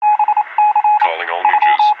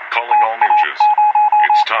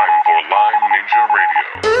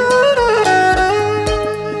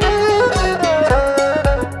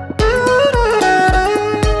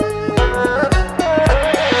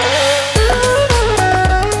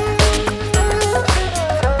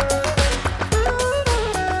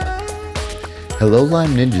Hello,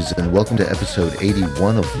 Lyme Ninjas, and welcome to episode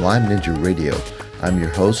 81 of Lyme Ninja Radio. I'm your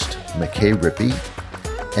host, McKay Rippey,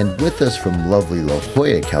 and with us from lovely La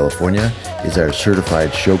Jolla, California, is our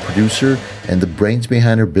certified show producer and the brains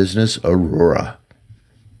behind her business, Aurora.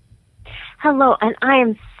 Hello, and I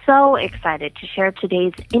am so excited to share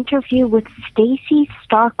today's interview with Stacy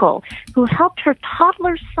Starkle, who helped her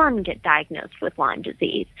toddler son get diagnosed with Lyme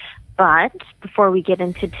disease. But before we get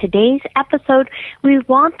into today's episode, we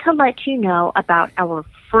want to let you know about our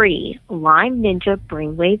free Lyme Ninja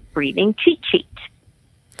Brainwave Breathing Cheat Sheet.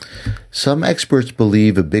 Some experts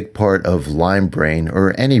believe a big part of Lyme brain,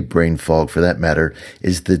 or any brain fog for that matter,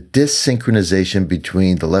 is the dysynchronization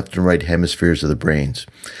between the left and right hemispheres of the brains.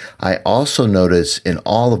 I also notice in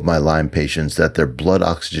all of my Lyme patients that their blood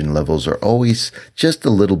oxygen levels are always just a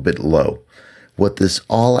little bit low. What this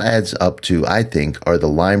all adds up to, I think, are the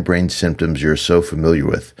Lyme brain symptoms you're so familiar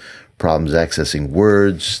with. Problems accessing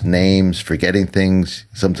words, names, forgetting things,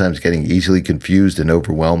 sometimes getting easily confused and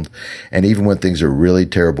overwhelmed, and even when things are really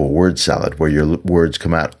terrible, word salad, where your words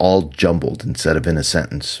come out all jumbled instead of in a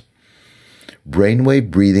sentence. Brainwave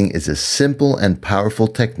breathing is a simple and powerful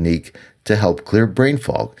technique to help clear brain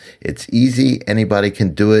fog. It's easy, anybody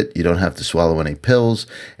can do it, you don't have to swallow any pills,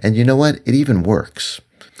 and you know what? It even works.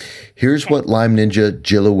 Here's what Lyme Ninja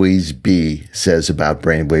Jill-Louise B. says about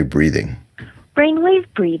brainwave breathing. Brainwave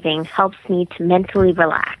breathing helps me to mentally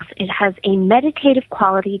relax. It has a meditative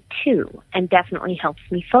quality too, and definitely helps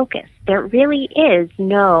me focus. There really is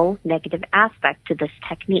no negative aspect to this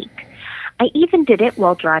technique. I even did it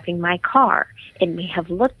while driving my car. It may have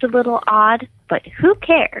looked a little odd, but who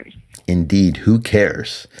cares? Indeed, who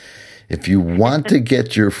cares? If you want to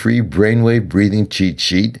get your free brainwave breathing cheat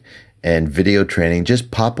sheet and video training, just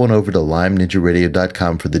pop on over to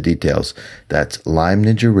LymeNinjaRadio.com for the details. That's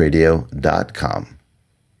LymeNinjaRadio.com.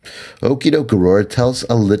 Okie doke, Aurora, tell us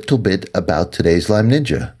a little bit about today's Lyme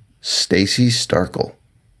Ninja, Stacy Starkle.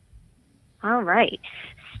 All right.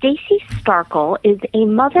 Stacy Starkle is a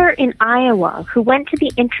mother in Iowa who went to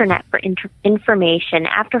the internet for information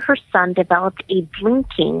after her son developed a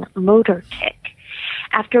blinking motor tic.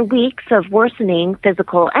 After weeks of worsening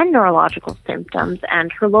physical and neurological symptoms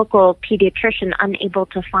and her local pediatrician unable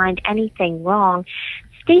to find anything wrong,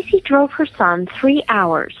 Stacy drove her son 3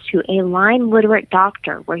 hours to a Lyme-literate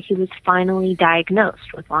doctor where he was finally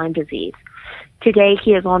diagnosed with Lyme disease. Today,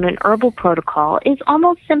 he is on an herbal protocol, is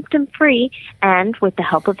almost symptom-free, and with the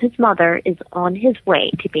help of his mother, is on his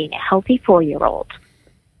way to being a healthy 4-year-old.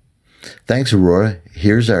 Thanks, Aurora.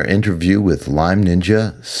 Here's our interview with Lyme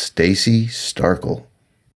Ninja, Stacy Starkle.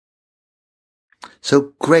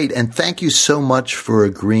 So great, and thank you so much for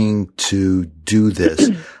agreeing to do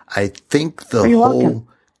this. I think the whole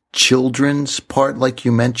children's part, like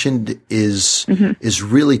you mentioned, is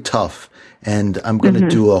really tough, and I'm going to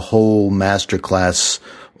do a whole masterclass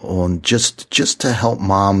on just to help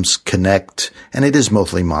moms connect. And it is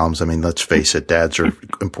mostly moms. I mean, let's face it, dads are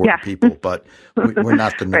important people, but we're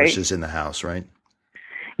not the nurses in the house, right?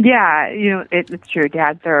 Yeah, it's true.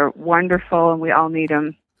 Dads are wonderful, and we all need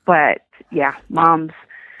them. But yeah, moms.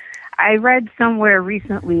 I read somewhere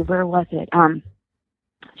recently, where was it? I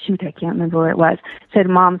can't remember where it was. It said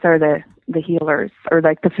moms are the healers, or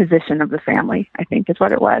like the physician of the family, I think is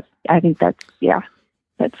what it was. I think that's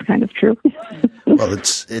kind of true. Well,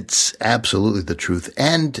 it's absolutely the truth.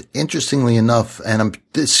 And interestingly enough, and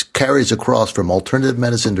this carries across from alternative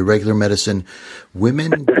medicine to regular medicine,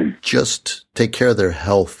 women just take care of their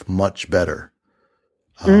health much better.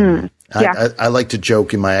 I like to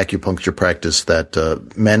joke in my acupuncture practice that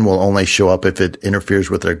men will only show up if it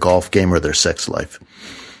interferes with their golf game or their sex life.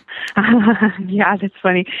 Yeah, that's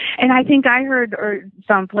funny. And I think I heard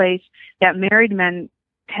someplace that married men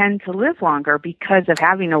tend to live longer because of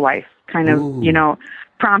having a wife, kind of,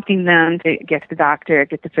 prompting them to get to the doctor,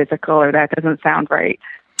 get the physical, or that doesn't sound right.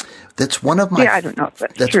 That's one of my. I don't know if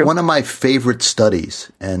that's true. One of my favorite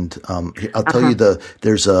studies, and I'll tell you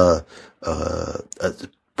there's a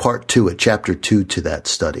part 2, a chapter 2 to that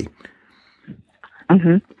study.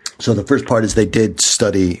 So the first part is they did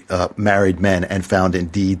study married men and found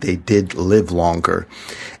indeed they did live longer.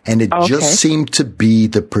 And it just seemed to be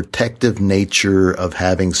the protective nature of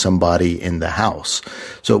having somebody in the house.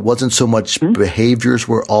 So it wasn't so much behaviors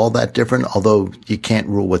were all that different, although you can't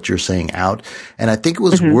rule what you're saying out. And I think it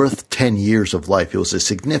was worth 10 years of life. It was a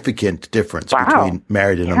significant difference between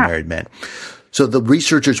married and unmarried men. So the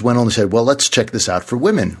researchers went on and said, well, let's check this out for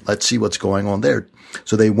women. Let's see what's going on there.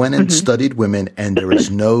 So they went and studied women, and there is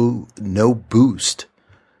no boost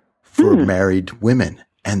for married women.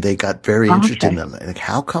 And they got very interested in them. Like,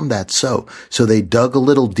 how come that's so? So they dug a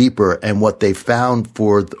little deeper, and what they found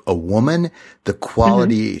for a woman, the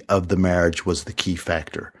quality of the marriage was the key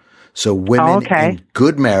factor. So women in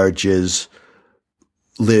good marriages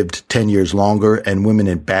lived 10 years longer, and women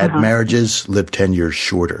in bad marriages lived 10 years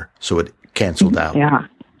shorter. So it canceled out. Yeah.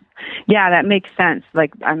 Yeah, that makes sense.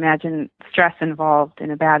 Like, I imagine stress involved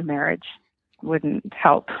in a bad marriage wouldn't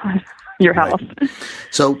help your health.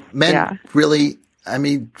 So men really, I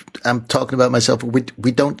mean, I'm talking about myself.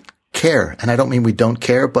 We don't care. And I don't mean we don't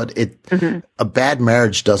care, but a bad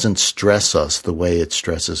marriage doesn't stress us the way it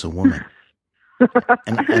stresses a woman.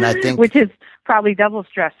 And I think, which is probably double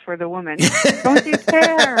stress for the woman. Don't you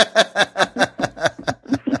care?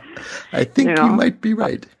 I think you might be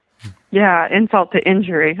right. Yeah, insult to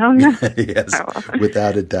injury. Oh no. Yes,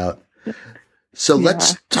 without a doubt. So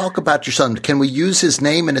let's talk about your son. Can we use his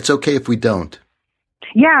name, and it's okay if we don't?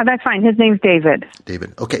 Yeah, that's fine. His name's David.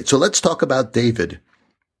 David. Okay, so let's talk about David.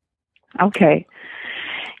 Okay.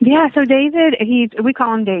 Yeah, so David, we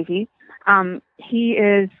call him Davey. He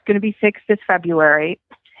is going to be 6 this February,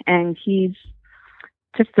 and he's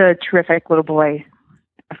just a terrific little boy.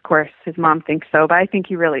 Of course, his mom thinks so, but I think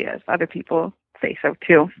he really is. Other people say so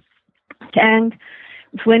too. And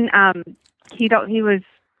when he was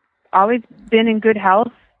always been in good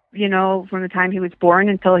health, you know, from the time he was born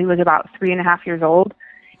until he was about 3.5 years old.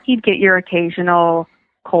 He'd get your occasional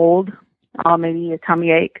cold, maybe a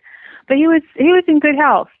tummy ache, but he was in good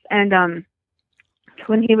health. And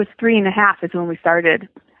when he was 3.5 is when we started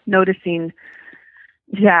noticing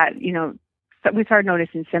that, you know, we started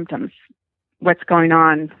noticing symptoms, what's going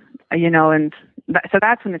on, you know, and so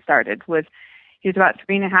that's when it started. He was about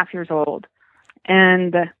 3.5 years old,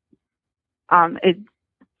 and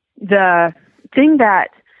the thing that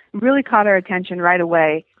really caught our attention right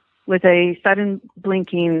away was a sudden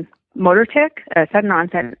blinking motor tic, a sudden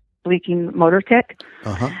onset blinking motor tic.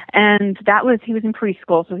 And that was, he was in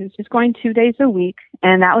preschool, so he was just going 2 days a week,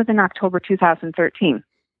 and that was in October 2013.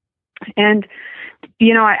 And,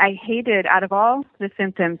 you know, I hated, out of all the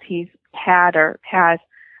symptoms he's had or has,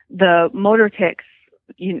 the motor tics,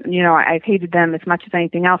 you know, I've hated them as much as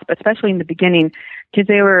anything else, but especially in the beginning, because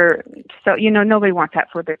they were so, you know, nobody wants that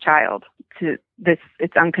for their child.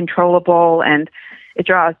 It's uncontrollable, and it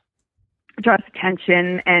draws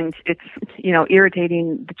attention, and it's, you know,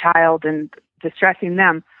 irritating the child and distressing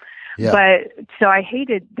them. Yeah. But so I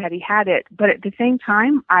hated that he had it, but at the same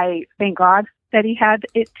time, I thank God that he had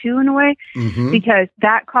it too, in a way, because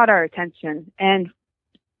that caught our attention. And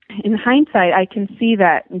in hindsight, I can see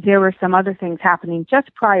that there were some other things happening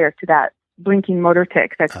just prior to that blinking motor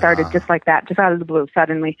tic that started just like that, just out of the blue,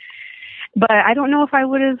 suddenly. But I don't know if I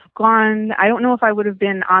would have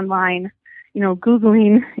been online, you know,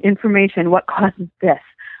 Googling information, what causes this,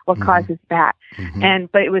 what causes that.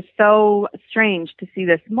 But it was so strange to see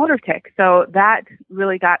this motor tic. So that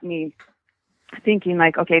really got me thinking,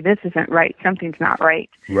 like, okay, this isn't right. Something's not right.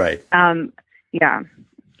 Right. Yeah.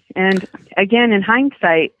 And again, in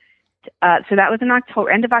hindsight, so that was in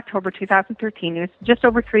end of October 2013. It was just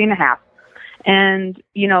over 3.5. And,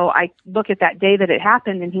 you know, I look at that day that it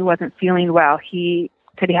happened, and he wasn't feeling well. He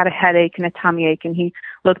said he had a headache and a tummy ache, and he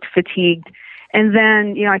looked fatigued. And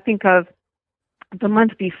then, you know, I think of the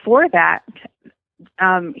month before that,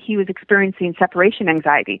 he was experiencing separation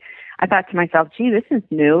anxiety. I thought to myself, gee, this is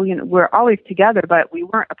new. You know, we're always together, but we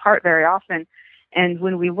weren't apart very often. And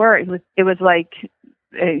when we were, it was like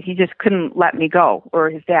he just couldn't let me go,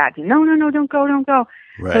 or his dad, no, don't go.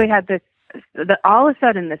 Right. So he had all of a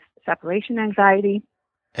sudden this separation anxiety.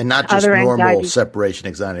 And not just normal separation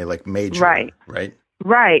anxiety, like major, right?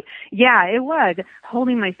 Right. Yeah, it was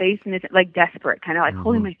holding my face in his, like desperate, kind of like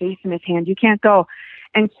holding my face in his hand. You can't go.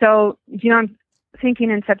 And so, you know, I'm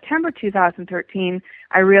thinking in September 2013,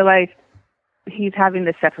 I realized he's having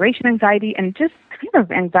this separation anxiety and just kind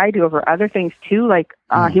of anxiety over other things too. Like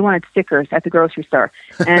he wanted stickers at the grocery store,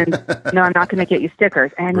 and no, I'm not going to get you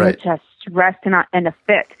stickers. And he just stressed and a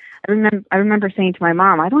fit. I remember saying to my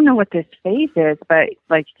mom, I don't know what this phase is, but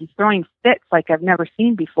like he's throwing fits like I've never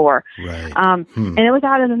seen before. Right. And it was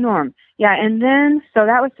out of the norm. Yeah. And then, so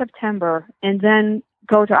that was September, and then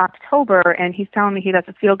go to October, and he's telling me he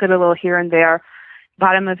doesn't feel good a little here and there.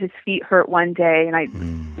 Bottom of his feet hurt one day,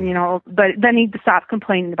 and you know, but then he stopped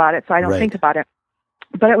complaining about it, so I don't think about it.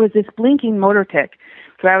 But it was this blinking motor tic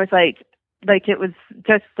where I was like it was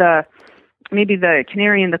just maybe the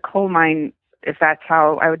canary in the coal mine, if that's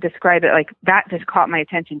how I would describe it. Like that just caught my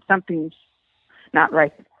attention. Something's not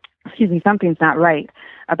right. Something's not right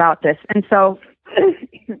about this. And so,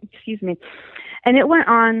 excuse me. And it went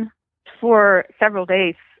on for several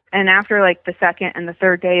days. And after like the second and the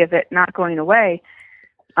third day of it not going away,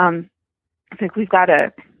 I think we've got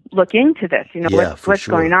to look into this, what's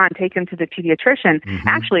sure. going on, take him to the pediatrician. Mm-hmm.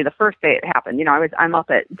 Actually, the first day it happened, I'm up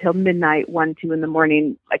until midnight, 1, 2 in the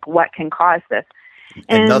morning, like what can cause this?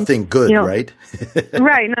 And nothing good, right?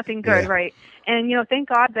 Right. Nothing good. Yeah. Right. And, thank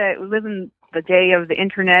God that we live in the day of the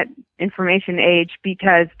internet information age,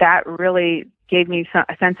 because that really gave me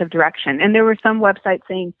a sense of direction. And there were some websites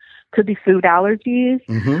saying could be food allergies,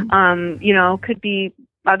 Mm-hmm. Could be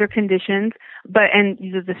other conditions, and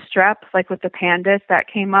the strep, like with the pandas, that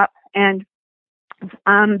came up. And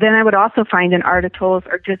then I would also find in articles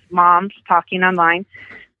or just moms talking online,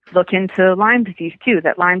 look into Lyme disease too,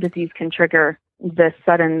 that Lyme disease can trigger this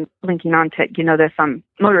sudden blinking on tick, this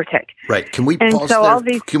motor tick. Right. Can we pause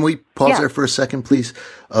there? Can we pause there for a second, please?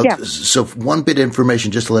 Yeah. So one bit of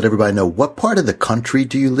information just to let everybody know. What part of the country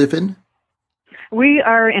do you live in? We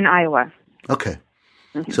are in Iowa. Okay.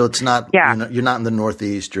 So it's not, you're not in the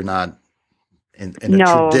Northeast. You're not in a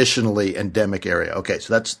traditionally endemic area. Okay.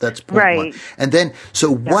 So that's point one. And then,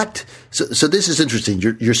 so this is interesting.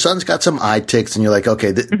 Your son's got some eye ticks and you're like,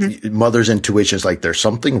 okay, mother's intuition is like, there's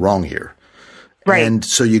something wrong here. Right. And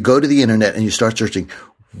so you go to the internet and you start searching.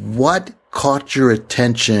 What caught your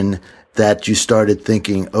attention that you started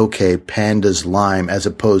thinking, okay, pandas, Lyme, as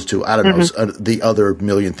opposed to, I don't know, the other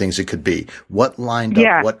million things it could be? What lined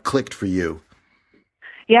up? What clicked for you?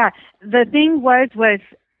 Yeah. The thing was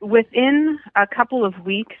within a couple of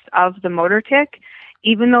weeks of the motor tick,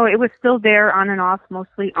 even though it was still there on and off,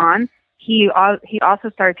 mostly on, he also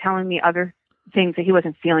started telling me other things that he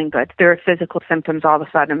wasn't feeling good. There were physical symptoms all of a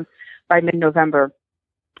sudden by mid-November.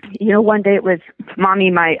 One day it was,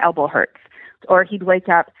 Mommy, my elbow hurts. Or he'd wake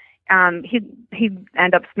up, he'd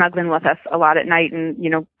end up snuggling with us a lot at night and,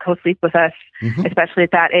 co-sleep with us, especially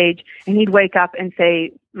at that age. And he'd wake up and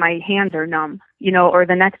say, my hands are numb, or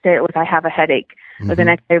the next day it was, I have a headache. Or the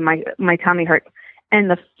next day my tummy hurts. And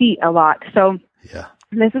the feet a lot. So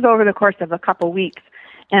this is over the course of a couple weeks.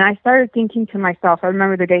 And I started thinking to myself, I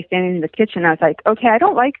remember the day standing in the kitchen, I was like, okay, I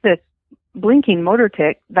don't like this blinking motor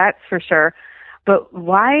tick, that's for sure. But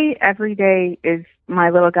why every day is my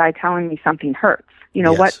little guy telling me something hurts?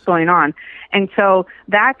 What's going on? And so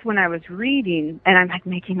that's when I was reading, and I'm like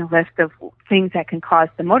making a list of things that can cause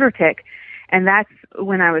the motor tick. And that's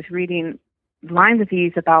when I was reading Lyme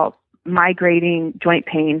disease about migrating joint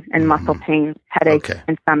pain and muscle pain, headaches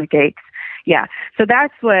and stomach aches. Yeah. So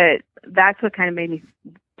that's what kind of made me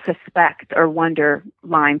suspect or wonder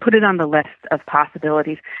Lyme, put it on the list of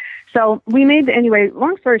possibilities. So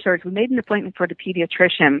long story short, we made an appointment for the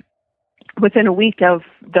pediatrician within a week of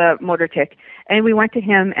the motor tick. And we went to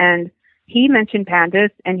him and he mentioned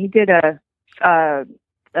pandas and he did a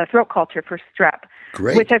throat culture for strep.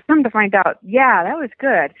 Great. Which I've come to find out, that was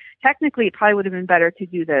good. Technically, it probably would have been better to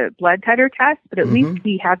do the blood titer test, but at least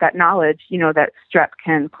he had that knowledge, that strep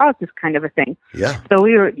can cause this kind of a thing. Yeah. So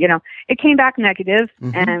we were, it came back negative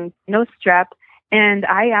and no strep. And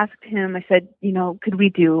I asked him, I said, could we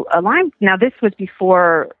do a Lyme? Now, this was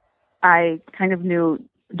before I kind of knew,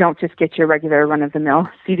 don't just get your regular run-of-the-mill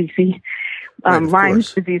CDC Lyme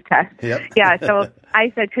disease test. Yep. Yeah, so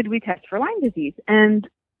I said, could we test for Lyme disease? And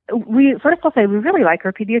first I'll say, we really like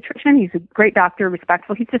our pediatrician. He's a great doctor,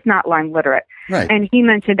 respectful. He's just not Lyme literate. Right. And he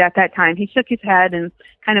mentioned at that time, he shook his head and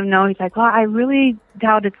kind of he's like, well, I really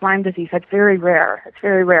doubt it's Lyme disease. That's very rare. It's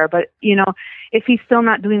very rare. But, if he's still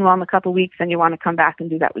not doing well in a couple of weeks and you want to come back and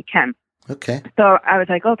do that, we can. Okay. So I was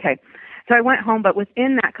like, okay. So I went home, but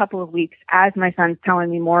within that couple of weeks, as my son's telling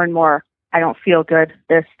me more and more, I don't feel good,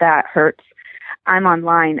 this, that, hurts, I'm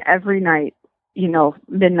online every night,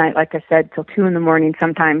 midnight, like I said, till 2 a.m.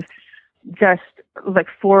 sometimes, just like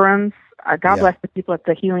forums. God bless the people at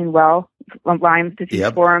the Healing Well Lyme disease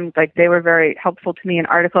forums. Like they were very helpful to me in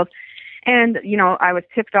articles. And, I was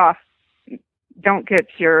tipped off, don't get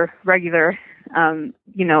your regular,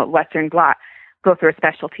 Western blot. Go through a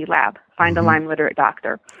specialty lab, find a Lyme literate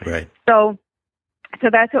doctor. Right. So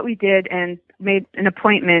that's what we did and made an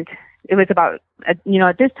appointment. It was about, at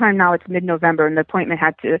this time now it's mid-November and the appointment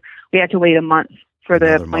we had to wait a month for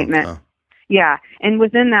the appointment. Month, huh? Yeah. And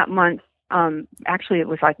within that month, actually it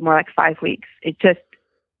was more like 5 weeks. It just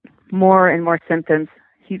more and more symptoms.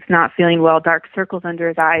 He's not feeling well, dark circles under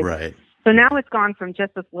his eyes. Right. So now it's gone from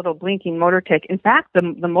just this little blinking motor tick. In fact,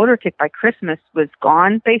 the motor tick by Christmas was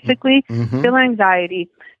gone, basically. Still anxiety.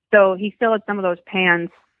 So he still had some of those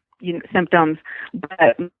PANS symptoms.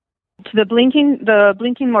 But the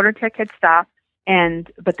blinking motor tick had stopped,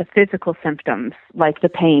 but the physical symptoms, like the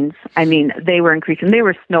pains, they were increasing. They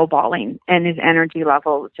were snowballing, and his energy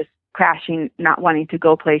level was just crashing, not wanting to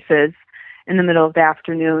go places in the middle of the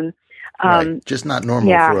afternoon. Right. Just not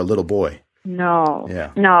normal for a little boy. No.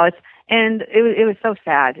 Yeah. No, And it was so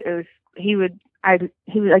sad. He was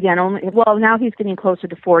again only, well, now he's getting closer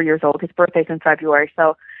to 4 years old. His birthday's in February.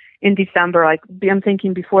 So in December, like, I'm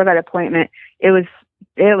thinking before that appointment, it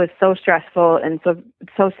was so stressful and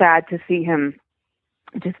so sad to see him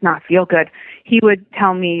just not feel good. He would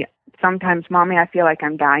tell me sometimes, "Mommy, I feel like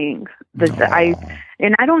I'm dying."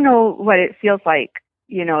 I don't know what it feels like,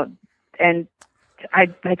 and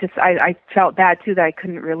I felt bad too that I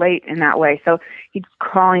couldn't relate in that way. So he'd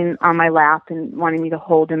crawling on my lap and wanting me to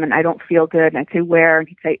hold him, and I don't feel good. And I'd say, "Where?" And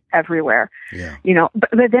he'd say, "Everywhere." Yeah.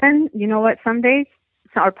 But then, you know what? Some days,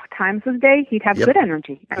 or times of the day, he'd have good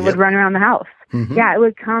energy and would run around the house. Mm-hmm. Yeah, it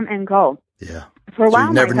would come and go. Yeah. For a while,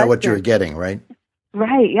 you never know what you're getting, right?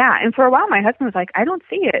 Right. Yeah. And for a while, my husband was like, "I don't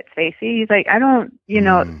see it, Stacey." He's like, "I don't,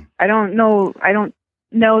 I don't know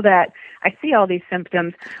that I see all these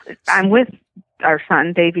symptoms. I'm with our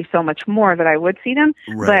son, Davey, so much more that I would see them."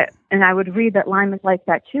 Right. And I would read that Lyme is like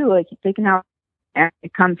that too. Like, you take it out and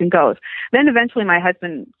it comes and goes. Then eventually my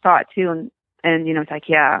husband saw it too. And it's like,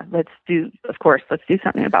 "Yeah, let's do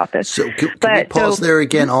something about this." So can we pause there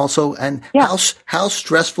again also? And how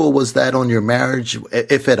stressful was that on your marriage,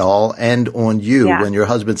 if at all, and on you when your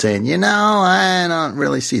husband's saying, "I don't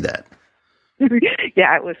really see that"?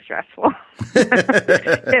 Yeah, it was stressful.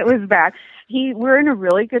 It was bad. We're in a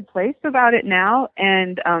really good place about it now.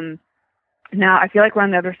 And now I feel like we're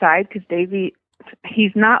on the other side, because Davey,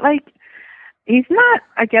 he's not, I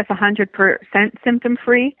guess, 100% symptom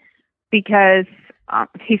free, because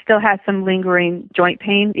he still has some lingering joint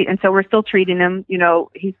pain. And so we're still treating him.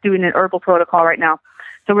 He's doing an herbal protocol right now.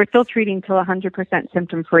 So we're still treating till 100%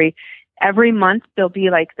 symptom free. Every month there'll be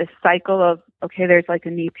like this cycle of, okay, there's like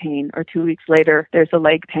a knee pain, or 2 weeks later there's a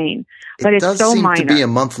leg pain. But it's so minor. It does seem to be a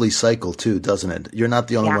monthly cycle too, doesn't it? You're not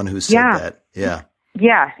the only one who said that. Yeah.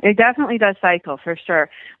 Yeah, it definitely does cycle for sure.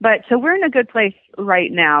 But so we're in a good place right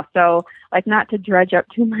now. So, like, not to dredge up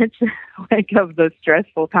too much of the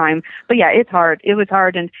stressful time. But yeah, it's hard. It was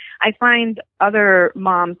hard. And I find other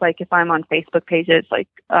moms, like if I'm on Facebook pages, like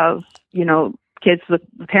of,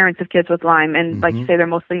 parents of kids with Lyme, and like you say, they're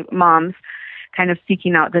mostly moms kind of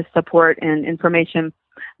seeking out this support and information.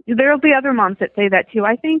 There'll be other moms that say that too.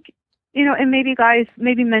 I think, and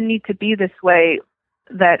maybe men need to be this way,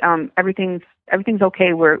 that everything's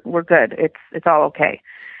okay. We're good. It's all okay.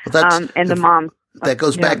 Well, and the mom. That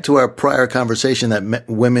goes back to our prior conversation that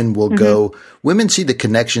women will go, women see the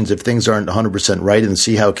connections if things aren't 100% right, and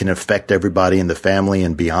see how it can affect everybody in the family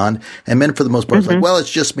and beyond. And men, for the most part, it's like, well,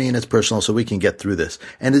 it's just me and it's personal, so we can get through this.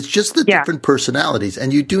 And it's just the different personalities.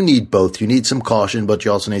 And you do need both. You need some caution, but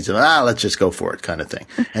you also need some, let's just go for it kind of thing.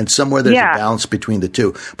 And somewhere there's a balance between the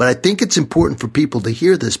two. But I think it's important for people to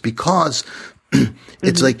hear this, because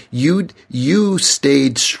it's like you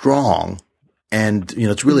stayed strong. And,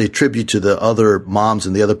 it's really a tribute to the other moms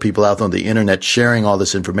and the other people out on the internet sharing all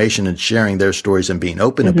this information and sharing their stories and being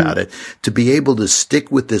open about it, to be able to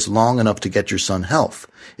stick with this long enough to get your son health.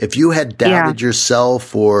 If you had doubted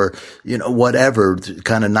yourself, or, whatever,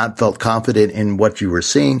 kind of not felt confident in what you were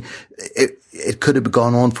seeing, it could have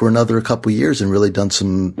gone on for another couple of years and really done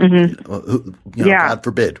some, God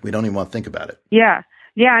forbid, we don't even want to think about it. Yeah.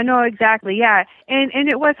 Yeah, no, exactly. Yeah. And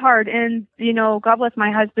it was hard. And, God bless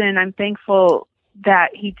my husband. I'm thankful that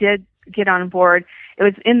he did get on board. It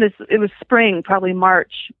was spring, probably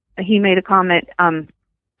March. He made a comment.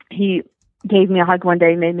 He gave me a hug one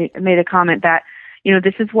day, made a comment that,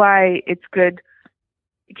 this is why it's good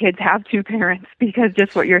kids have two parents, because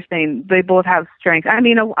just what you're saying, they both have strength. I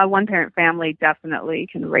mean, a one-parent family definitely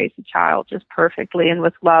can raise a child just perfectly and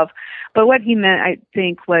with love. But what he meant, I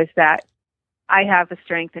think, was that I have a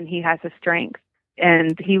strength and he has a strength.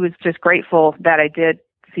 And he was just grateful that I did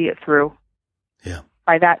see it through. Yeah.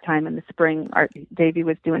 By that time in the spring, Davey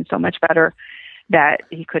was doing so much better that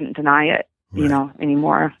he couldn't deny it,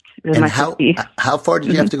 anymore. And how far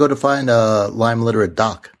did you have to go to find a Lyme literate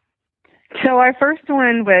doc? So our first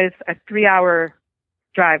one was a 3-hour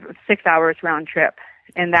drive, 6 hours round trip.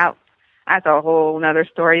 And that's a whole nother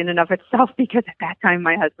story in and of itself, because at that time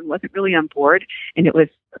my husband wasn't really on board, and it was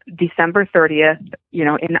December 30th,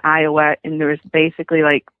 in Iowa, and there was basically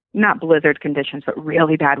not blizzard conditions, but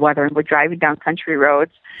really bad weather, and we're driving down country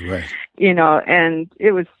roads, right? And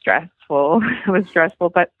it was stressful. It was stressful,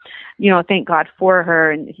 but thank God for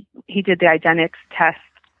her, and he did the Idenix test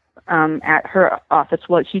at her office.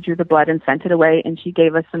 Well, she drew the blood and sent it away, and she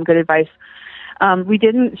gave us some good advice.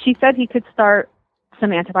 She said he could start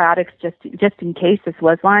some antibiotics just in case this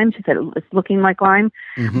was Lyme. She said it's looking like Lyme,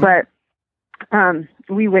 but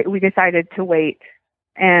we decided to wait.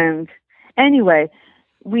 And anyway,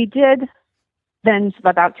 we did then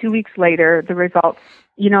about 2 weeks later, the results,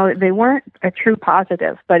 they weren't a true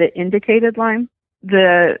positive, but it indicated Lyme.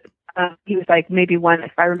 He was like maybe one,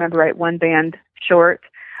 if I remember right, one band short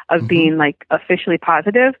of being like officially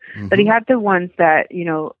positive, but he had the ones that,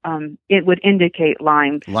 it would indicate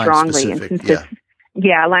Lyme strongly. Specific, and since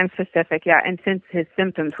Lyme specific. Yeah. And since his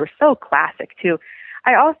symptoms were so classic too,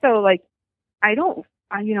 I also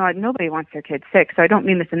nobody wants their kids sick. So I don't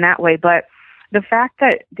mean this in that way, but the fact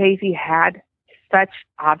that Daisy had such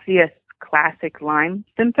obvious classic Lyme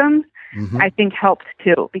symptoms, I think helped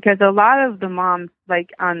too, because a lot of the moms, like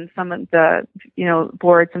on some of the,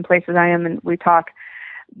 boards and places I am and we talk,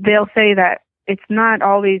 they'll say that it's not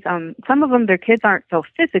always, some of them, their kids aren't so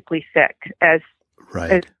physically sick as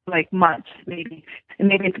like much, maybe. And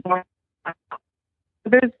maybe it's more,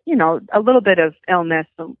 there's, a little bit of illness,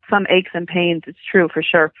 some aches and pains. It's true for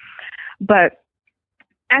sure. But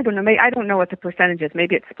I don't know. I don't know what the percentage is.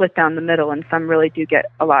 Maybe it's split down the middle, and some really do get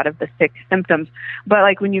a lot of the sick symptoms. But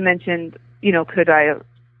like when you mentioned, could I,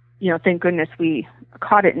 thank goodness we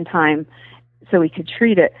caught it in time so we could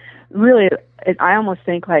treat it. Really, I almost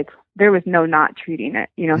think like there was no not treating it.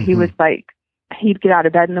 He was like, he'd get out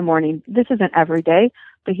of bed in the morning. This isn't every day,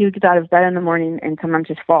 but he would get out of bed in the morning and sometimes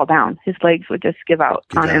just fall down. His legs would just give out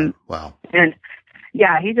on him. Wow. And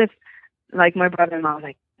yeah, he just, like my brother-in-law was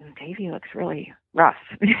like, Davey looks really rough.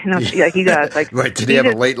 Like he does. Like, right. Did he have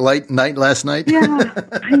a late night last night? Yeah.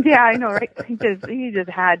 Yeah, I know, right? He just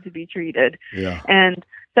had to be treated. Yeah. And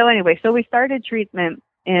so anyway, we started treatment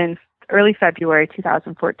in early February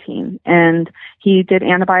 2014, and he did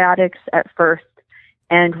antibiotics at first.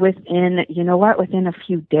 And within a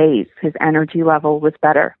few days, his energy level was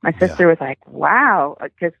better. My sister was like, wow,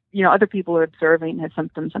 because, other people were observing his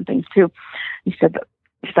symptoms and things too.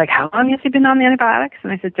 She's like, how long has he been on the antibiotics?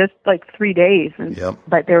 And I said, just like 3 days.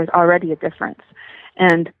 But there was already a difference.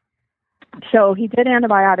 And so he did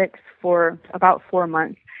antibiotics for about 4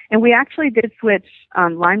 months. And we actually did switch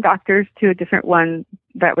Lyme doctors to a different one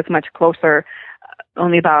that was much closer,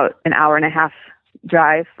 only about an hour and a half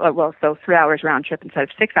drive. So 3 hours round trip instead of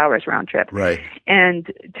 6 hours round trip. Right. And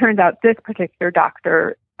it turns out this particular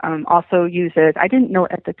doctor also uses, I didn't know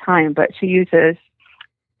at the time, but she uses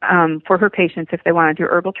for her patients, if they want to do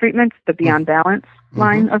herbal treatments, the Beyond Balance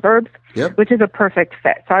line of herbs, which is a perfect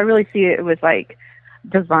fit. So I really see it was like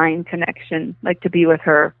divine connection, like to be with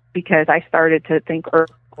her, because I started to think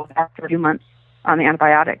herbal after a few months on the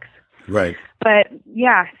antibiotics. Right. But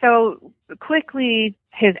yeah, so quickly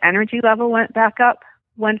his energy level went back up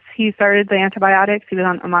once he started the antibiotics. He was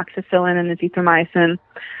on amoxicillin and azithromycin.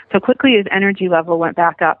 So quickly his energy level went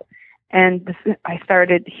back up, and I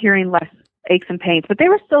started hearing less aches and pains, but they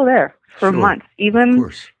were still there for months.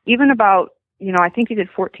 Even about, I think he did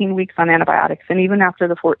 14 weeks on antibiotics, and even after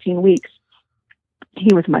the 14 weeks,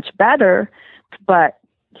 he was much better, but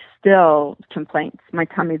still complaints, my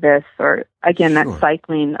tummy this, or again, that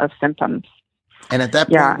cycling of symptoms. And at that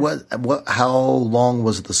point, how long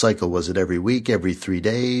was the cycle? Was it every week, every 3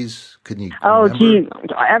 days? Couldn't you remember? Gee,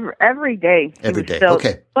 every day. Every day, still,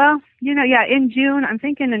 okay. Well, in June, I'm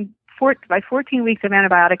thinking by 14 weeks of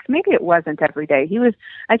antibiotics, maybe it wasn't every day.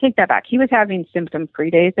 I take that back. He was having symptom-free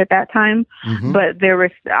days at that time, but there was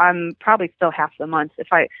probably still half the month. If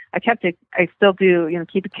I kept it, I still do,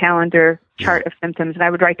 keep a calendar chart of symptoms, and I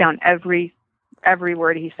would write down every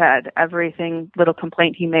word he said, everything, little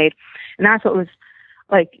complaint he made. And that's what was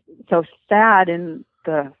like so sad in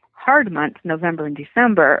the hard months, November and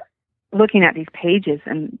December, looking at these pages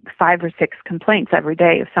and 5 or 6 complaints every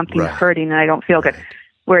day of something hurting and I don't feel good.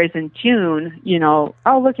 Whereas in June,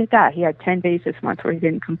 look at that. He had 10 days this month where he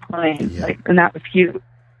didn't complain. And that was huge.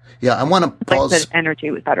 Yeah, I want to pause. Like the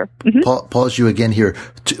energy was better. Pause you again here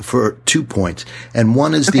for 2 points. And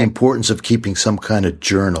one is the importance of keeping some kind of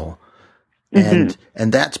journal. And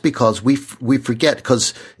that's because we forget,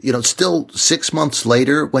 because, still 6 months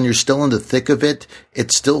later, when you're still in the thick of it,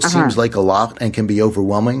 it still seems like a lot and can be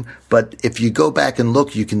overwhelming. But if you go back and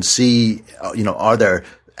look, you can see, are there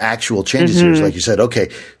actual changes here? Like you said, okay,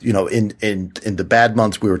 in the bad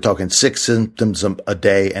months, we were talking 6 symptoms a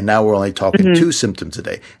day, and now we're only talking 2 symptoms a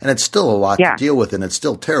day. And it's still a lot to deal with, and it's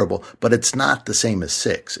still terrible, but it's not the same as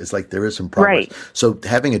 6. It's like there is some progress. Right. So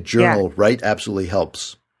having a journal, absolutely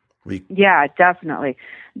helps. Yeah, definitely.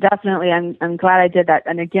 Definitely. I'm glad I did that.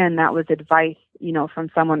 And again, that was advice, from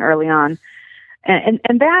someone early on. And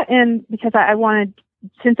because I wanted,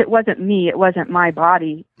 since it wasn't me, it wasn't my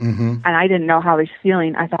body, and I didn't know how he was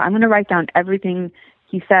feeling, I thought, I'm going to write down everything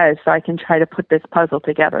he says so I can try to put this puzzle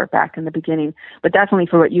together back in the beginning. But definitely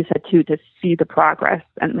for what you said, too, to see the progress.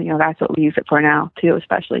 And, that's what we use it for now, too,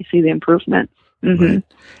 especially see the improvement. Mm-hmm. Right.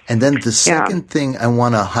 And then the second thing I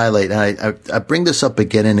want to highlight, and I bring this up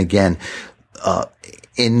again and again,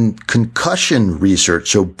 in concussion research,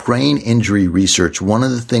 so brain injury research, one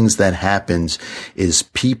of the things that happens is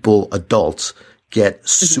adults get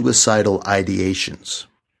suicidal ideations.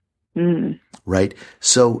 Mm-hmm. Right?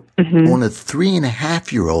 So on a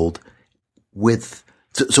 3.5-year-old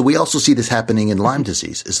so we also see this happening in Lyme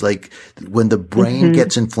disease. It's like when the brain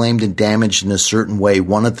gets inflamed and damaged in a certain way,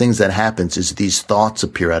 one of the things that happens is these thoughts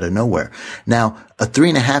appear out of nowhere. Now, a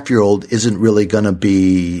 3.5-year-old isn't really going to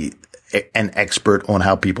be an expert on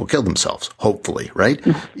how people kill themselves, hopefully, right?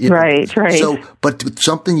 Right. So, but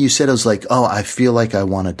something you said was like, oh, I feel like I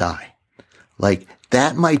want to die. Like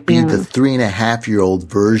that might be the 3.5-year-old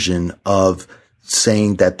version of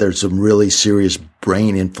saying that there's some really serious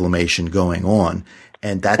brain inflammation going on.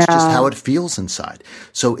 And that's just how it feels inside.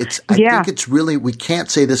 So I think it's really, we can't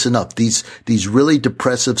say this enough. These really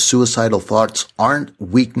depressive, suicidal thoughts aren't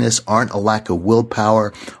weakness, aren't a lack of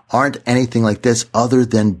willpower, aren't anything like this other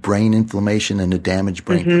than brain inflammation and a damaged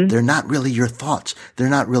brain. They're not really your thoughts. They're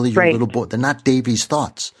not really your little boy. They're not Davy's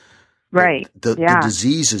thoughts. Right. The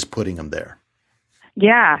disease is putting them there.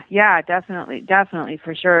 Yeah, definitely,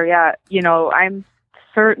 for sure. Yeah, I'm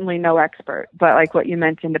certainly no expert, but like what you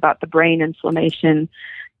mentioned about the brain inflammation,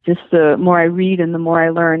 just the more I read and the more I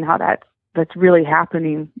learn how that's really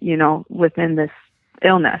happening, within this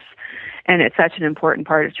illness. And it's such an important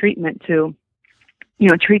part of treatment to,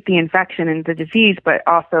 treat the infection and the disease, but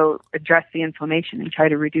also address the inflammation and try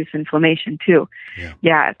to reduce inflammation too.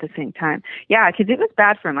 Yeah, at the same time. Yeah, because it was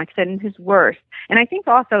bad for him, like I said, in his worst. And I think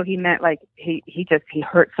also he meant like he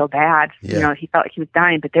hurt so bad, he felt like he was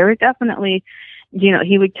dying, but there was definitely,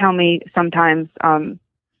 he would tell me sometimes,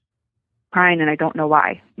 crying and I don't know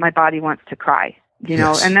why. My body wants to cry,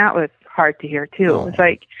 and that was hard to hear too. Oh. It's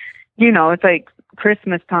like, it's like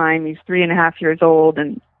Christmas time. He's 3.5 years old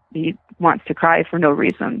and he wants to cry for no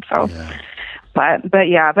reason. So, but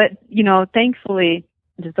thankfully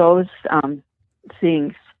those,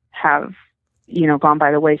 things have, gone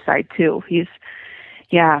by the wayside too.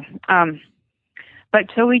 But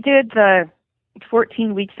so we did the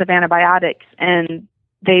 14 weeks of antibiotics, and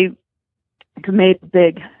they made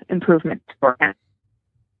big improvements for him.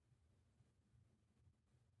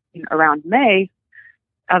 Around May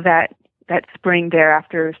of that spring there,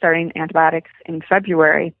 after starting antibiotics in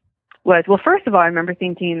February, first of all, I remember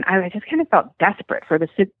thinking, I just kind of felt desperate for the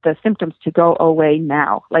symptoms to go away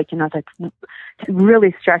now. Like, I was like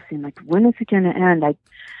really stressing, like, when is it going to end? I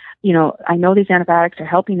know these antibiotics are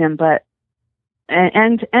helping him, but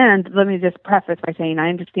And let me just preface by saying I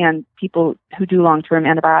understand people who do long-term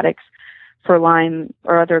antibiotics for Lyme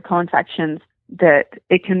or other co-infections, that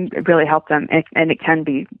it can really help them, and it can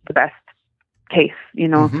be the best case,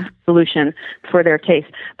 solution for their case.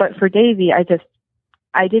 But for Davy,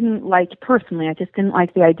 I didn't like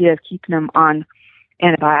the idea of keeping him on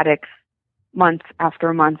antibiotics month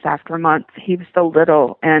after month after month. He was so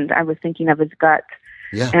little, and I was thinking of his gut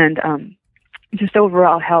and just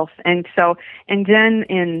overall health. And then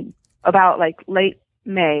in about like late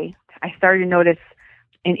May, I started to notice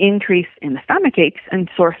an increase in the stomach aches and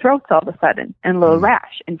sore throats all of a sudden, and low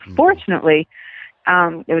rash. And fortunately,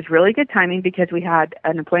 it was really good timing because we had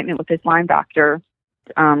an appointment with his Lyme doctor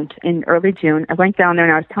in early June. I went down there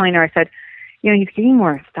and I was telling her, I said, he's getting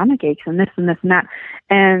more stomach aches and this and this and that.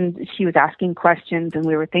 And she was asking questions, and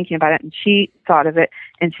we were thinking about it, and she thought of it,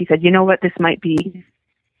 and she said, this might be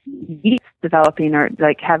yeast developing, or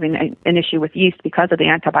like having an issue with yeast because of the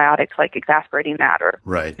antibiotics, like exacerbating that or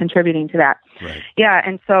contributing to that. Right. Yeah.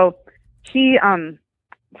 And so she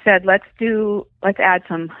said, let's add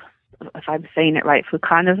some, if I'm saying it right,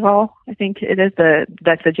 fluconazole, I think it is,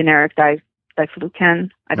 that's the generic diflucan.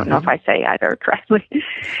 I don't know if I say either correctly.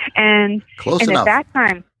 And close enough. At that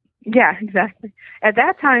time, yeah, exactly. At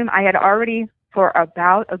that time, I had already, for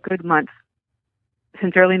about a good month,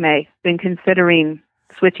 since early May, been considering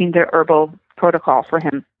switching to herbal protocol for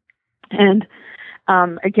him. And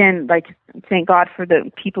again, like, thank God for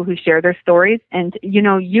the people who share their stories. And,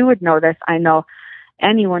 you would know this. I know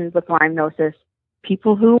anyone with Lyme knows this.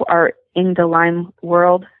 People who are in the Lyme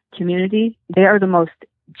world community, they are the most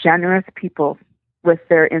generous people with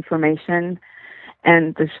their information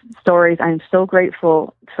and the stories. I'm so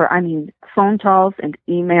grateful for, phone calls and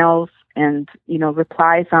emails and,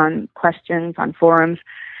 replies on questions on forums.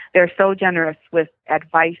 They're so generous with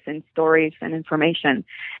advice and stories and information.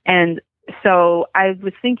 And so I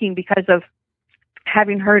was thinking, because of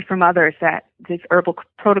having heard from others that these herbal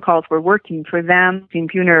protocols were working for them,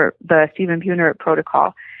 the Stephen Buhner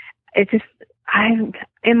protocol,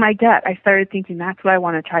 in my gut, I started thinking that's what I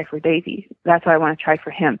want to try for Daisy. That's what I want to try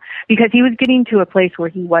for him, because he was getting to a place where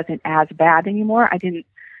he wasn't as bad anymore. I didn't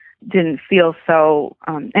feel so,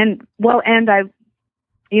 and I,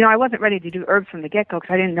 I wasn't ready to do herbs from the get-go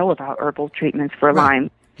because I didn't know about herbal treatments for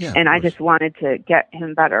Lyme. Yeah, and I just wanted to get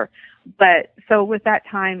him better. But so with that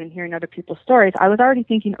time and hearing other people's stories, I was already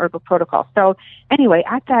thinking herbal protocol. So anyway,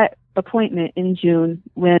 at that appointment in June,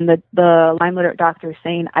 when the Lyme literate doctor is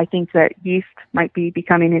saying, I think that yeast might be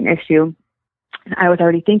becoming an issue, I was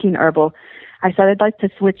already thinking herbal. I said, I'd like to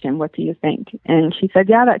switch him. What do you think? And she said,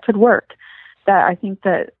 yeah, that could work. That I think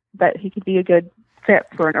that he could be a good fit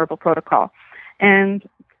for an herbal protocol. And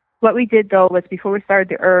what we did, though, was before we started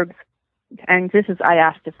the herbs, and I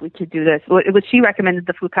asked if we could do this. She recommended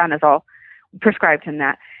the fluconazole, prescribed him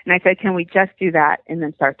that. And I said, can we just do that and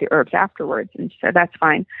then start the herbs afterwards? And she said, that's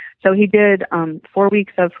fine. So he did 4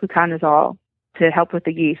 weeks of fluconazole to help with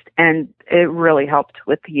the yeast, and it really helped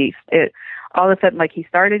with the yeast. It all of a sudden, like, he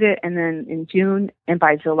started it, and then in June and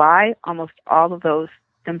by July, almost all of those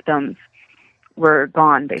symptoms were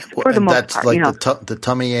gone, basically, for the most part. That's like the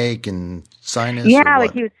tummy ache and sinus? Yeah,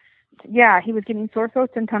 like he was getting sore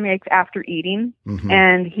throats and tummy aches after eating,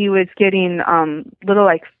 and he was getting little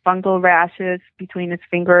like fungal rashes between his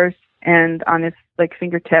fingers and on his like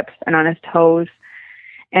fingertips and on his toes,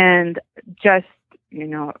 and just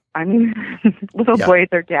little boys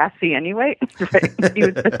are gassy anyway. Right? He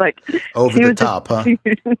was just like over the top, huh?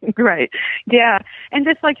 Right? Yeah, and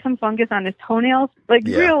just like some fungus on his toenails, like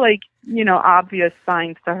real obvious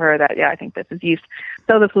signs to her that I think this is yeast.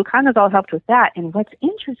 So the fluconazole helped with that. And what's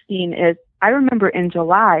interesting is I remember in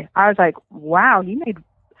July I was like, wow, he made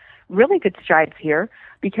really good strides here,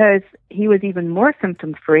 because he was even more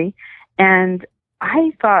symptom free, and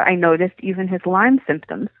I thought I noticed even his Lyme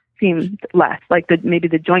symptoms seemed less, like maybe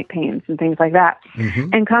the joint pains and things like that.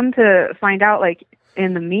 And come to find out, like,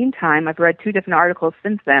 in the meantime, I've read 2 different articles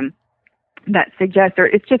since then that suggest, or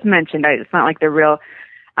it's just mentioned, it's not like they're real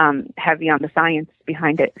heavy on the science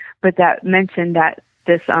behind it, but that mentioned that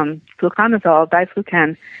this fluconazole,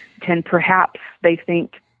 diflucan, can perhaps, they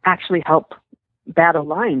think, actually help battle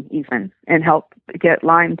Lyme even, and help get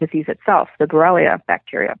Lyme disease itself, the Borrelia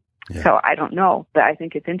bacteria. Yeah. So I don't know, but I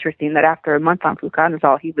think it's interesting that after a month on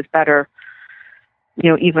fluconazole, he was better,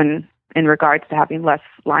 even in regards to having less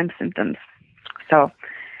Lyme symptoms. So,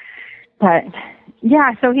 but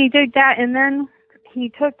yeah, so he did that, and then we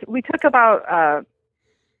took about,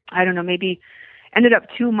 maybe ended up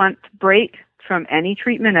 2-month break from any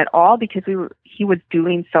treatment at all, because he was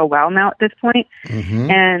doing so well now at this point,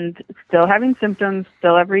 and still having symptoms,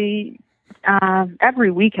 still every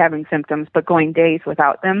week having symptoms, but going days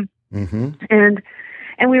without them. And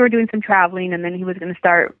we were doing some traveling, and then he was going to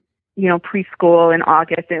start, preschool in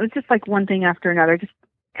August. And it was just like one thing after another, just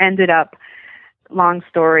ended up, long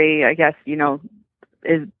story, I guess,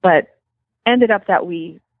 but ended up that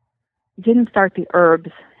we didn't start the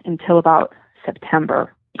herbs until about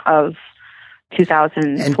September of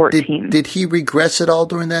 2014. And did he regress at all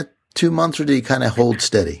during that 2 months, or did he kind of hold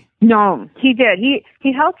steady? No, he did. He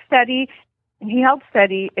held steady. He held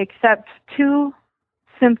steady, except 2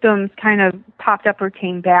 symptoms kind of popped up or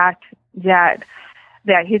came back. That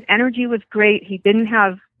his energy was great. He didn't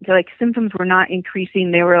have, symptoms were not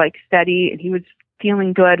increasing. They were like steady, and he was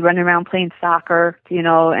feeling good, running around playing soccer,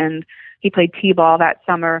 and he played t-ball that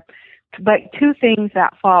summer. But 2 things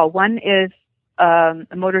that fall. One is a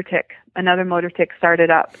motor tic. Another motor tic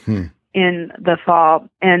started up in the fall,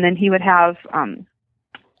 and then he would have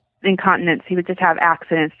incontinence. He would just have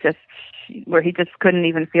accidents, just where he just couldn't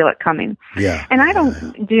even feel it coming. Yeah. And I don't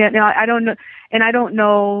know, and I don't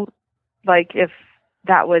know, like, if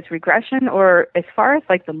that was regression, or as far as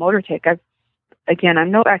like the motor tic.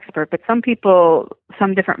 I'm no expert, but some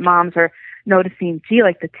different moms are noticing,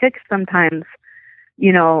 like the ticks sometimes,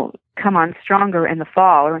 come on stronger in the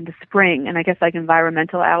fall or in the spring, and I guess like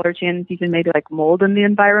environmental allergens, even maybe like mold in the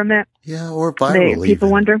environment. Yeah, or viral. People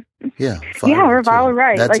wonder. Yeah, or viral,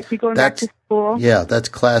 right? Like people going back to school. Yeah, that's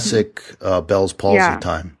classic Bell's palsy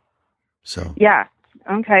time. So yeah,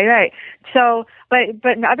 okay, right. So, but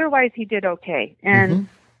otherwise he did okay, and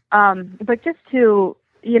but just to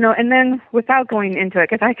and then without going into it,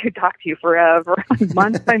 because I could talk to you forever,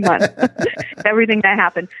 month by month, everything that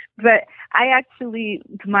happened. But I actually,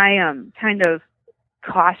 my kind of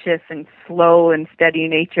cautious and slow and steady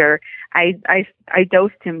nature, I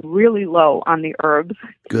dosed him really low on the herbs.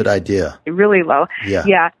 Good idea. Really low. Yeah.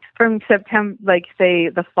 Yeah. From September, like say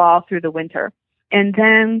the fall through the winter. And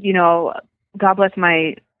then, God bless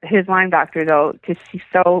his Lyme doctor though, because she's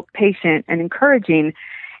so patient and encouraging.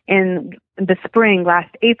 In the spring,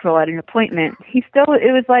 last April, at an appointment, it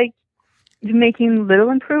was like making little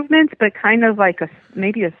improvements, but kind of like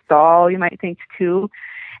maybe a stall, you might think too.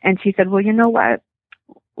 And she said, well, you know what?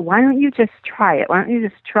 Why don't you just try it? Why don't you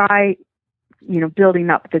just try, building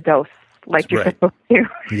up the dose like you're supposed to?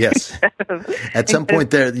 Yes. At some point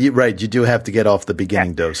there, you're right. You do have to get off the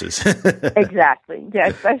beginning doses. Exactly. Yeah,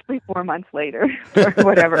 especially 4 months later or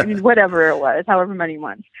whatever it was, however many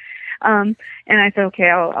months. And I said, okay,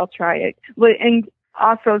 I'll try it. But, and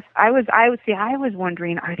also, I was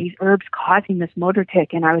wondering, are these herbs causing this motor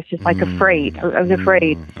tic? And I was just afraid. I was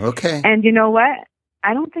afraid. Okay. And you know what?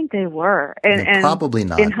 I don't think they were. And probably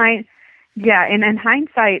not. In hindsight,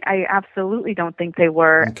 I absolutely don't think they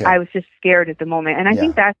were. Okay. I was just scared at the moment. And I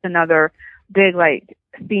think that's another big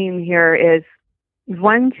theme here is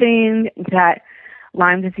one thing that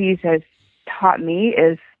Lyme disease has taught me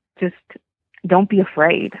is just don't be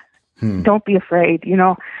afraid. Don't be afraid,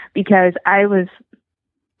 because I was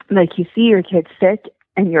like, you see your kid sick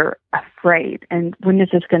and you're afraid. And when is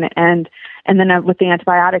this going to end? And then with the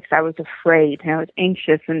antibiotics, I was afraid. I was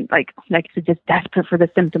anxious and just desperate for the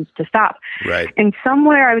symptoms to stop. Right. And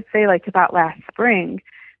somewhere I would say about last spring,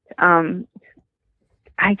 I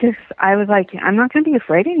was like, I'm not going to be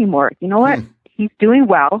afraid anymore. You know what? He's doing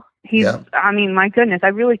well. I mean, my goodness, I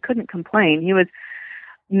really couldn't complain. He was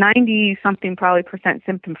 90 something probably %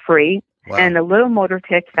 symptom free. Wow. And a little motor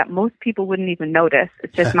tic that most people wouldn't even notice.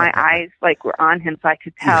 It's just my eyes were on him, so I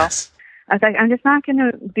could tell. Yes. I was like, I'm just not going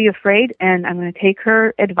to be afraid, and I'm going to take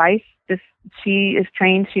her advice. She is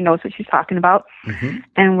trained; she knows what she's talking about,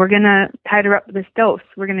 and we're going to tighten her up with this dose.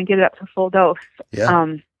 We're going to get it up to full dose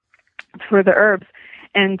for the herbs.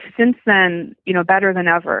 And since then, better than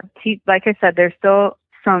ever. Like I said, there's still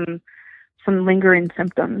some lingering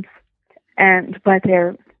symptoms, but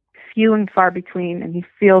they're few and far between, and he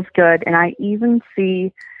feels good. And I even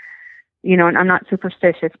see, and I'm not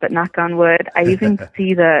superstitious, but knock on wood, I even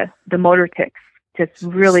see the motor tics just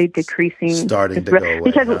really decreasing, starting to go away.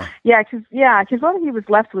 Because what he was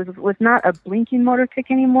left with was not a blinking motor tic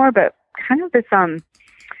anymore, but kind of this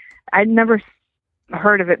I'd never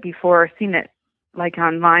heard of it before, seen it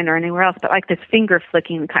online or anywhere else, but this finger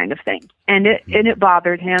flicking kind of thing, and it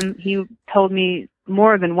bothered him. He told me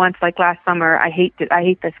more than once, last summer, I hate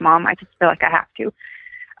this, Mom. I just feel like I have to.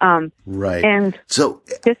 Right. And so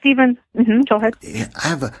just even, go ahead.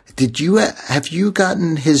 Have you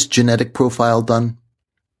gotten his genetic profile done?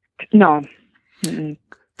 No.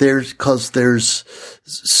 There's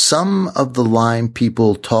some of the Lyme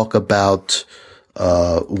people talk about,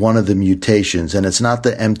 one of the mutations, and it's not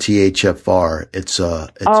the MTHFR. It's a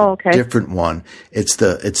different one. It's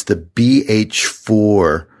the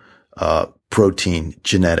BH4, protein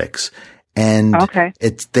genetics. And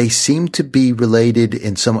they seem to be related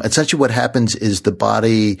in some, essentially what happens is the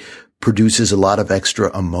body produces a lot of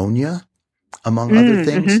extra ammonia, among other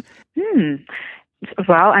things.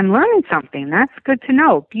 Well, I'm learning something. That's good to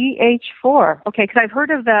know. BH4. Okay, because I've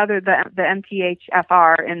heard of the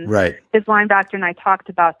MTHFR, and his Lyme doctor and I talked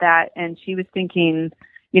about that, and she was thinking,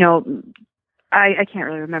 I can't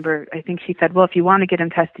really remember. I think she said, well, if you want to get him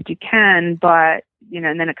tested, you can, but,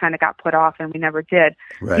 and then it kind of got put off and we never did.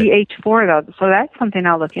 Right. BH4 though, so that's something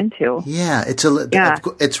I'll look into. Yeah, it's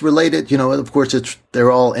related, of course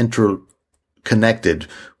they're all interconnected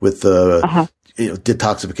with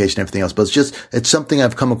detoxification and everything else, but it's something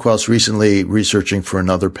I've come across recently researching for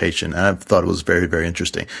another patient, and I thought it was very, very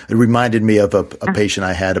interesting. It reminded me of a patient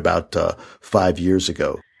I had about 5 years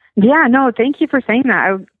ago. Yeah, no, thank you for saying that.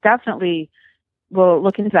 I definitely will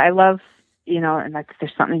look into that. I love, and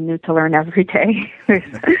there's something new to learn every day.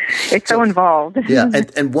 It's so involved. Yeah,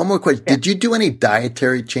 and one more question. Did you do any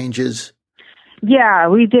dietary changes? Yeah,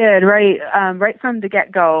 we did, right from the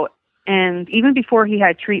get-go. And even before he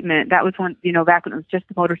had treatment, that was when, back when it was just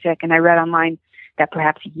the motor tic, and I read online that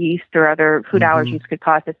perhaps yeast or other food allergies could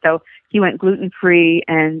cause it. So he went gluten-free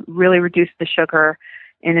and really reduced the sugar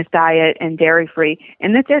in his diet and dairy-free.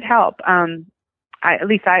 And it did help. At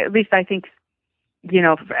least I think,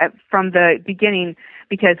 from the beginning,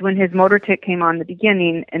 because when his motor tic came on in the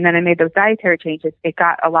beginning and then I made those dietary changes, it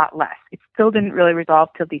got a lot less. It still didn't really resolve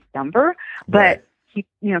till December, but keep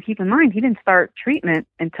in mind, he didn't start treatment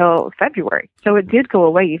until February. So it did go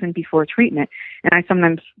away even before treatment. And I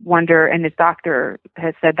sometimes wonder, and his doctor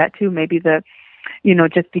has said that too, maybe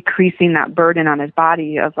just decreasing that burden on his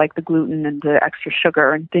body of the gluten and the extra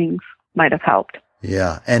sugar and things might have helped.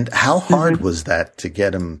 Yeah. And how hard was that to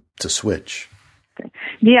get him to switch?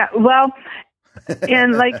 Yeah. Well,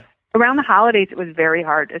 and around the holidays, it was very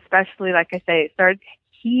hard, especially, like I say,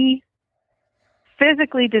 he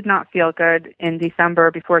physically did not feel good in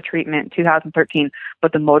December before treatment, 2013,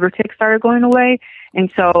 but the motor tics started going away.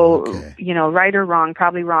 And so, right or wrong,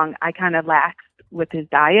 probably wrong, I kind of laxed with his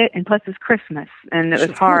diet, and plus it's Christmas and it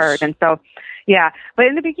was hard. And so, but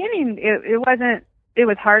in the beginning, it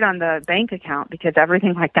was hard on the bank account because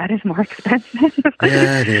everything like that is more expensive.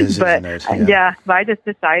 Yeah, it is, but isn't it? but I just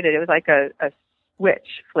decided it was like a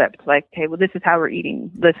switch flipped, like, okay, well, this is how we're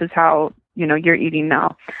eating. This is how, you're eating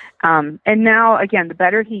now. And now, again, the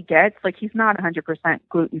better he gets, like, he's not 100%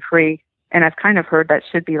 gluten-free. And I've kind of heard that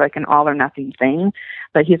should be like an all or nothing thing,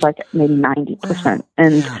 but he's like maybe 90%.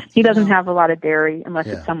 And he doesn't have a lot of dairy unless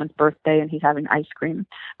it's someone's birthday and he's having ice cream.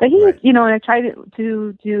 But he, and I try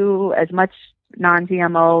to do as much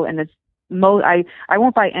non-GMO and I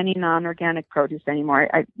won't buy any non-organic produce anymore.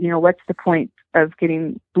 What's the point of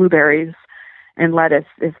getting blueberries and lettuce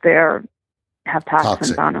if they're have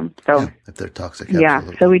toxins on them? So if they're toxic,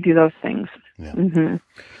 so we do those things. Yeah. Mm-hmm.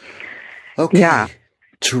 Okay. Yeah.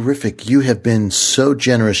 Terrific. You have been so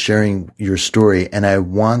generous sharing your story, and I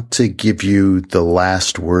want to give you the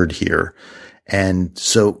last word here. And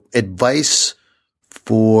so advice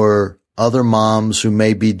for other moms who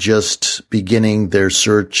may be just beginning their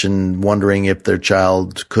search and wondering if their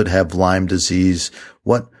child could have Lyme disease.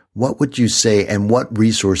 What would you say, and what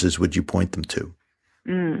resources would you point them to?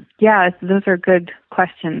 Those are good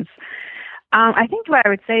questions. I think what I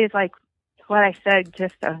would say is like what I said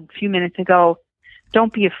just a few minutes ago.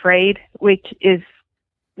 Don't be afraid, which is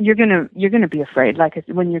you're gonna be afraid. Like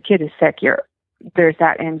when your kid is sick, there's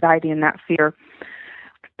that anxiety and that fear.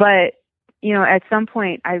 But at some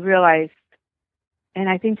point I realized, and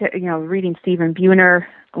I think that reading Stephen Buhner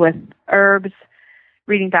with herbs,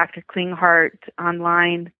 reading Dr. Klinghardt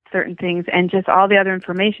online, certain things, and just all the other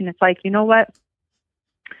information. It's like, you know what?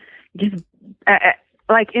 Just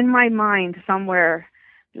like in my mind somewhere,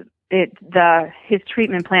 his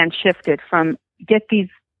treatment plan shifted from get these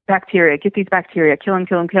bacteria, kill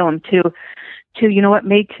them, to you know what,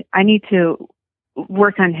 I need to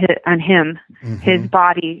work on him, his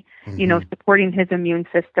body, supporting his immune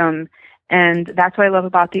system. And that's what I love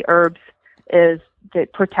about the herbs is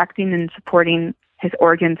that protecting and supporting his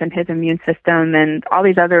organs and his immune system and all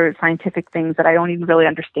these other scientific things that I don't even really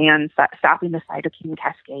understand, stopping the cytokine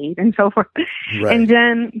cascade and so forth. Right. And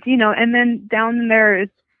then, and then down there is,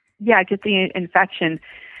 get the infection,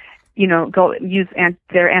 go use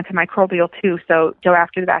their antimicrobial too. So go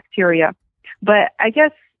after the bacteria. But I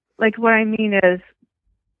guess like what I mean is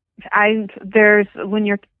when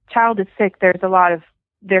your child is sick, there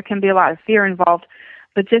can be a lot of fear involved,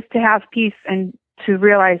 but just to have peace and to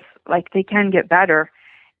realize like they can get better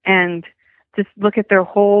and just look at their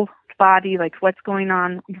whole body, like what's going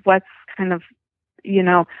on, what's kind of,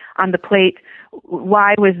 on the plate.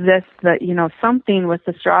 Why was this something was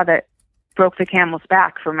the straw that broke the camel's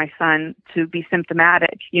back for my son to be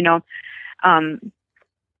symptomatic, and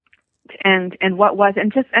what was,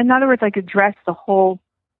 and just, in other words, like address the whole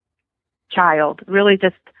child, really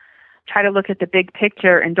just try to look at the big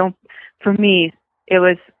picture. And don't be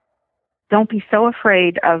so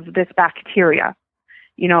afraid of this bacteria,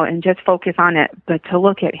 and just focus on it, but to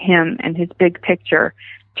look at him and his big picture,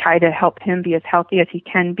 try to help him be as healthy as he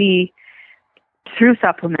can be through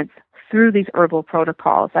supplements, through these herbal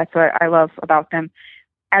protocols. That's what I love about them,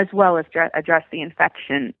 as well as address the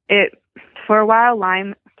infection. For a while,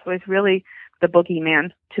 Lyme was really the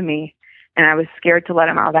boogeyman to me, and I was scared to let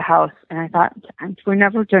him out of the house. And I thought, we're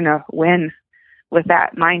never going to win with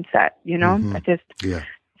that mindset,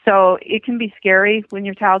 So it can be scary when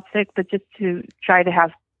your child's sick, but just to try to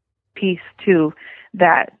have peace too,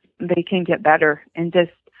 that they can get better and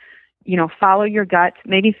just, follow your gut.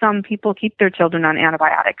 Maybe some people keep their children on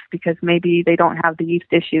antibiotics because maybe they don't have the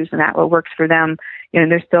yeast issues and that what works for them.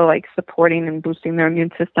 They're still like supporting and boosting their immune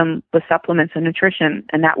system with supplements and nutrition,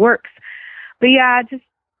 and that works. But just,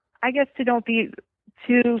 I guess to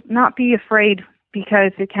not be afraid,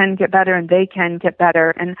 because it can get better and they can get better.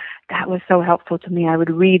 And that was so helpful to me. I would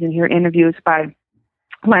read and hear interviews by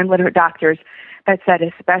Lyme literate doctors that said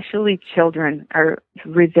especially children are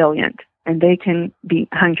resilient and they can be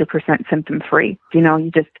 100% symptom free.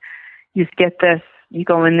 You just get this, you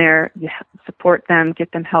go in there, you support them,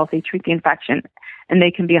 get them healthy, treat the infection, and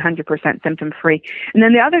they can be 100% symptom free. And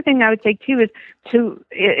then the other thing I would say too is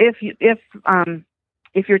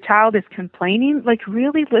if your child is complaining, like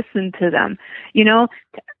really listen to them.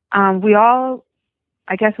 We all,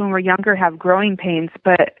 I guess when we're younger, have growing pains,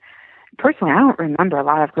 but personally, I don't remember a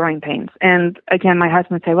lot of growing pains. And again, my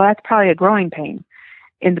husband would say, well, that's probably a growing pain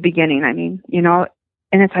in the beginning. And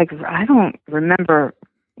it's like, I don't remember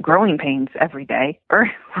growing pains every day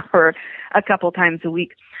or a couple times a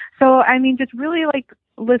week. So, I mean, just really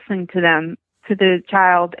listen to them, to the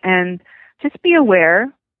child, and just be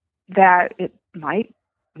aware that it might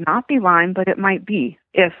not be Lyme, but it might be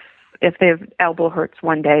if their elbow hurts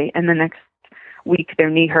one day and the next week their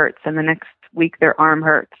knee hurts and the next week their arm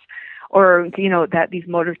hurts, or, that these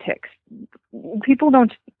motor tics. People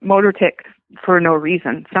don't motor tic for no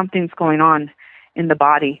reason. Something's going on in the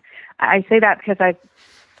body. I say that because I've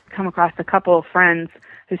come across a couple of friends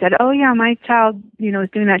who said, oh yeah, my child, is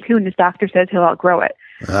doing that too, and his doctor says he'll outgrow it.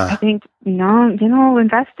 I think, no,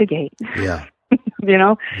 investigate. Yeah.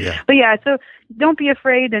 Yeah. But yeah, so don't be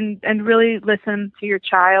afraid and really listen to your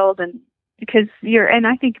child, and because and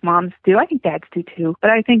I think moms do. I think dads do too, but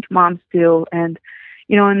I think moms do. And,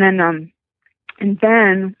 and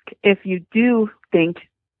then if you do think,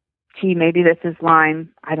 gee, maybe this is Lyme,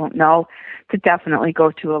 I don't know, to definitely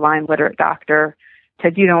go to a Lyme literate doctor,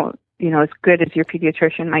 because as good as your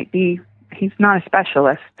pediatrician might be, he's not a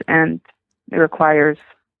specialist, and it requires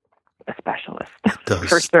a specialist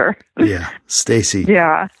for sure. Yeah. Stacy.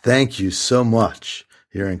 Yeah. Thank you so much.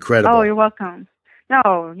 You're incredible. Oh, you're welcome.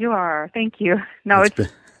 No, you are. Thank you. No,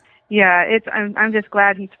 I'm just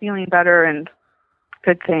glad he's feeling better and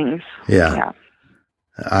good things. Yeah.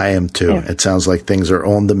 I am too. Yeah. It sounds like things are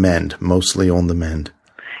on the mend, mostly on the mend.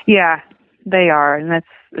 Yeah, they are. And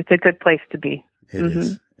it's a good place to be. It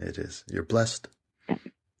is. It is. You're blessed.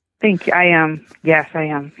 Thank you. I am. Yes, I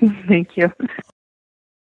am. Thank you.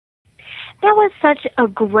 That was such a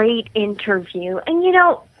great interview. And,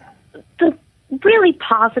 the really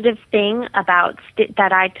positive thing about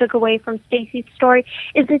that I took away from Stacy's story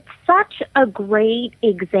is it's such a great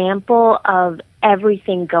example of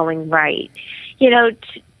everything going right.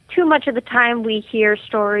 Too much of the time we hear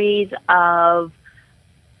stories of,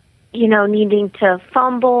 needing to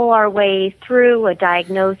fumble our way through a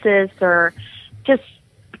diagnosis or just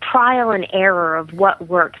trial and error of what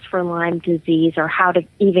works for Lyme disease or how to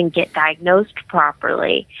even get diagnosed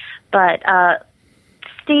properly. But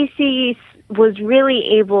Stacy was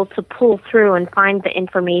really able to pull through and find the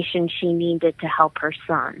information she needed to help her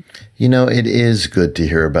son. It is good to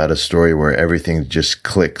hear about a story where everything just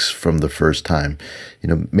clicks from the first time.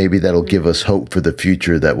 Maybe that'll give us hope for the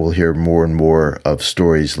future, that we'll hear more and more of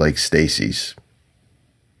stories like Stacy's.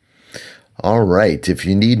 All right. If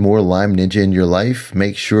you need more Lyme Ninja in your life,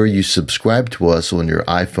 make sure you subscribe to us on your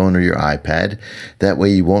iPhone or your iPad. That way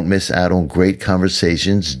you won't miss out on great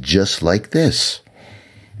conversations just like this.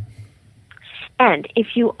 And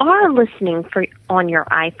if you are listening on your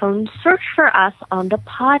iPhone, search for us on the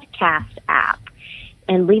podcast app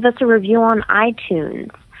and leave us a review on iTunes.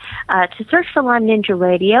 To search for Lyme Ninja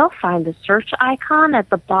Radio, find the search icon at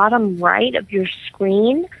the bottom right of your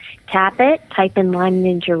screen. Tap it, type in Lyme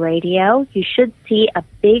Ninja Radio. You should see a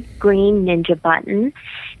big green ninja button.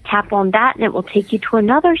 Tap on that and it will take you to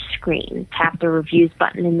another screen. Tap the reviews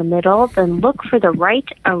button in the middle, then look for the Write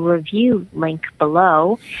a Review link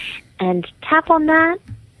below. And tap on that,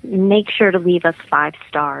 make sure to leave us 5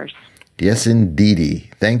 stars. Yes, indeedy.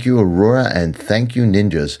 Thank you, Aurora, and thank you,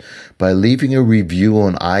 Ninjas. By leaving a review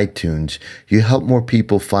on iTunes, you help more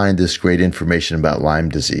people find this great information about Lyme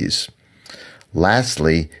disease.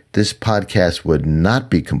 Lastly, this podcast would not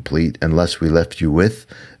be complete unless we left you with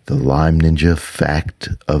the Lyme Ninja fact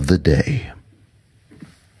of the day.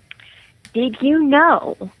 Did you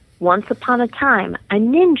know, once upon a time, a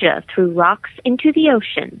ninja threw rocks into the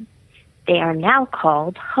ocean? They are now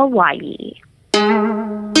called Hawaii.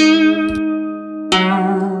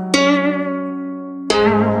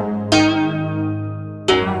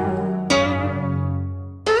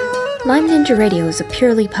 Lyme Ninja Radio is a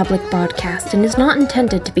purely public broadcast and is not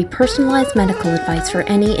intended to be personalized medical advice for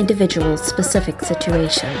any individual's specific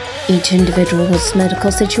situation. Each individual's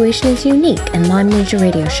medical situation is unique, and Lyme Ninja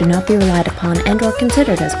Radio should not be relied upon and or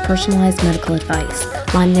considered as personalized medical advice.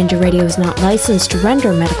 Lyme Ninja Radio is not licensed to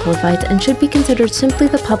render medical advice and should be considered simply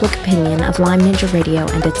the public opinion of Lyme Ninja Radio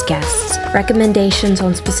and its guests. Recommendations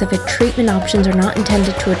on specific treatment options are not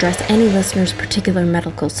intended to address any listener's particular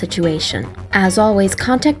medical situation. As always,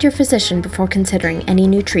 contact your physician before considering any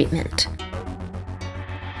new treatment.